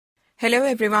Hello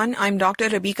everyone, I'm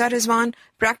Dr.Rabika Rizwan,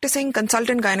 practicing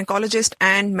consultant gynecologist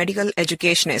and medical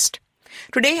educationist.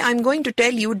 Today I'm going to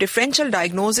tell you differential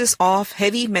diagnosis of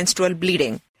heavy menstrual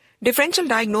bleeding. Differential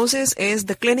diagnosis is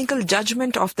the clinical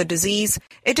judgment of the disease.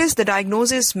 It is the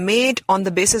diagnosis made on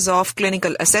the basis of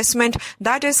clinical assessment,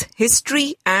 that is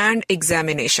history and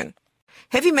examination.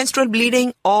 Heavy menstrual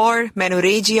bleeding or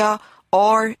menorrhagia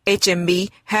or HMB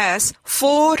has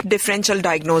 4 differential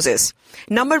diagnoses.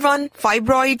 Number 1,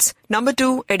 fibroids. Number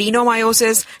 2,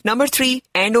 adenomyosis. Number 3,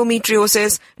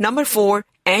 endometriosis. Number 4,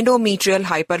 endometrial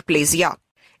hyperplasia.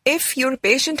 If your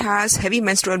patient has heavy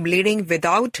menstrual bleeding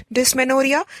without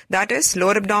dysmenorrhea, that is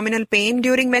lower abdominal pain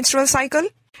during menstrual cycle,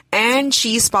 and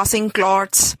she's passing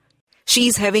clots,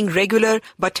 she's having regular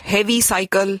but heavy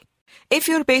cycle, if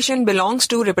your patient belongs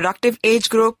to reproductive age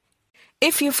group,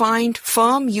 if you find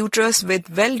firm uterus with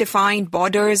well-defined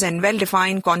borders and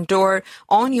well-defined contour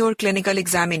on your clinical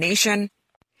examination,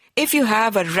 if you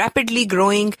have a rapidly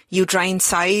growing uterine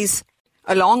size,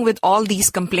 along with all these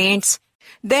complaints,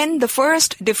 then the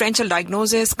first differential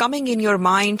diagnosis coming in your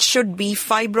mind should be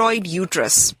fibroid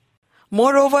uterus.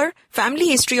 Moreover, family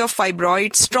history of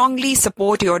fibroids strongly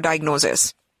support your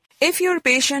diagnosis. If your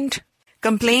patient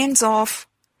complains of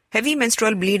heavy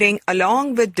menstrual bleeding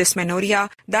along with dysmenorrhea,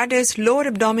 that is lower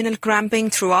abdominal cramping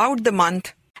throughout the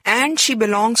month, and she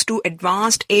belongs to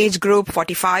advanced age group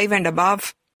 45 and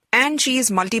above, and she is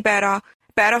multipara,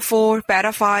 para 4,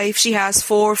 para 5, she has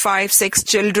 4, 5, 6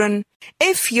 children.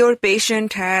 If your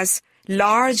patient has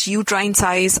large uterine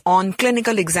size on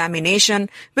clinical examination,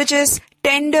 which is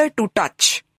tender to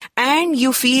touch, and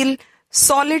you feel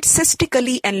solid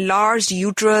cystically enlarged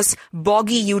uterus,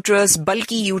 boggy uterus,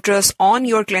 bulky uterus on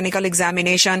your clinical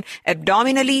examination,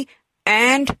 abdominally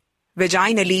and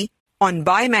vaginally on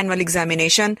bimanual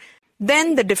examination,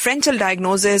 then the differential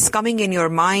diagnosis coming in your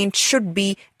mind should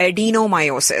be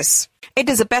adenomyosis. It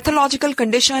is a pathological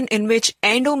condition in which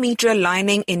endometrial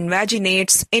lining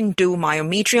invaginates into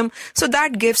myometrium, so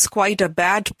that gives quite a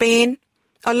bad pain,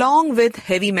 along with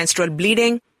heavy menstrual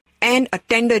bleeding and a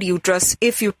tender uterus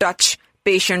if you touch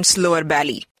patient's lower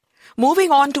belly. Moving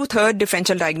on to third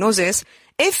differential diagnosis,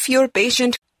 if your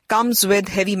patient comes with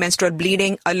heavy menstrual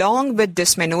bleeding along with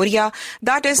dysmenorrhea,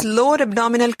 that is lower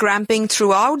abdominal cramping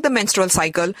throughout the menstrual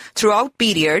cycle, throughout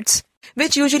periods,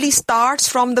 which usually starts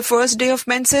from the first day of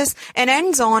menses and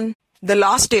ends on the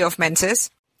last day of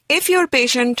menses. If your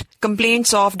patient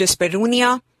complains of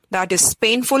dyspareunia, that is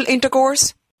painful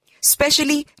intercourse,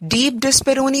 especially deep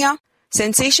dyspareunia,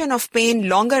 sensation of pain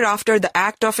longer after the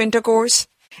act of intercourse,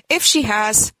 if she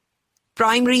has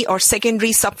primary or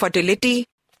secondary subfertility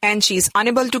and she is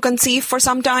unable to conceive for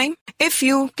some time, if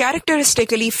you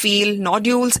characteristically feel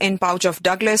nodules in pouch of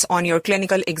Douglas on your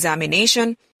clinical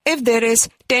examination, if there is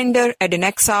tender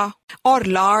adenexa or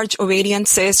large ovarian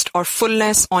cyst or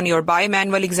fullness on your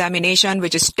bimanual examination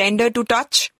which is tender to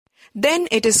touch, then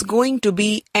it is going to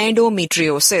be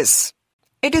endometriosis.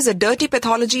 It is a dirty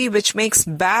pathology which makes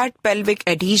bad pelvic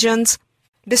adhesions,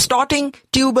 distorting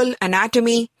tubal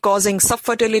anatomy, causing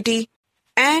subfertility,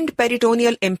 and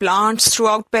peritoneal implants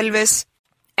throughout pelvis,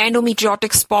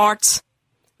 endometriotic spots,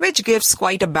 which gives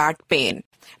quite a bad pain.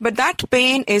 But that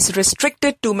pain is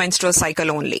restricted to menstrual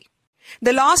cycle only.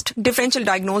 The last differential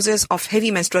diagnosis of heavy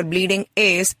menstrual bleeding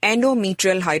is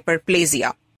endometrial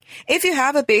hyperplasia. If you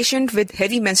have a patient with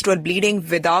heavy menstrual bleeding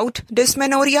without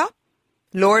dysmenorrhea,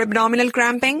 lower abdominal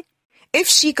cramping, if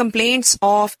she complains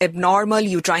of abnormal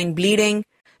uterine bleeding,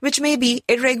 which may be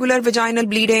irregular vaginal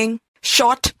bleeding,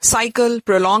 short cycle,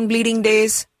 prolonged bleeding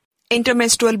days,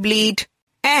 intermenstrual bleed,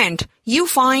 and you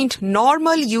find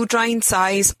normal uterine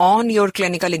size on your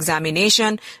clinical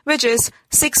examination, which is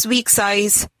 6-week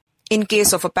size in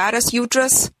case of a parous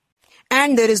uterus,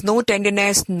 and there is no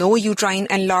tenderness, no uterine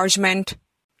enlargement,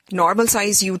 normal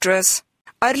size uterus,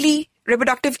 early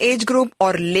reproductive age group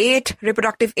or late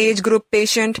reproductive age group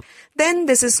patient, then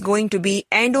this is going to be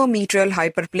endometrial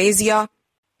hyperplasia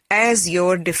as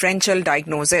your differential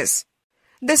diagnosis.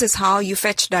 This is how you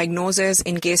fetch diagnosis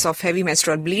in case of heavy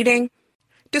menstrual bleeding.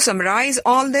 To summarize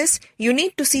all this, you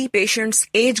need to see patient's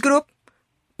age group,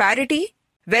 parity,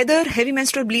 whether heavy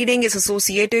menstrual bleeding is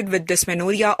associated with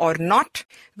dysmenorrhea or not,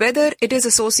 whether it is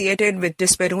associated with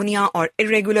dyspareunia or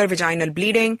irregular vaginal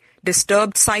bleeding,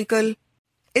 disturbed cycle,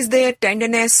 is there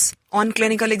tenderness on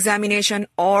clinical examination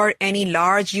or any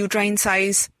large uterine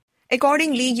size?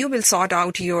 Accordingly, you will sort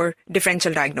out your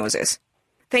differential diagnosis.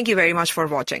 Thank you very much for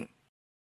watching.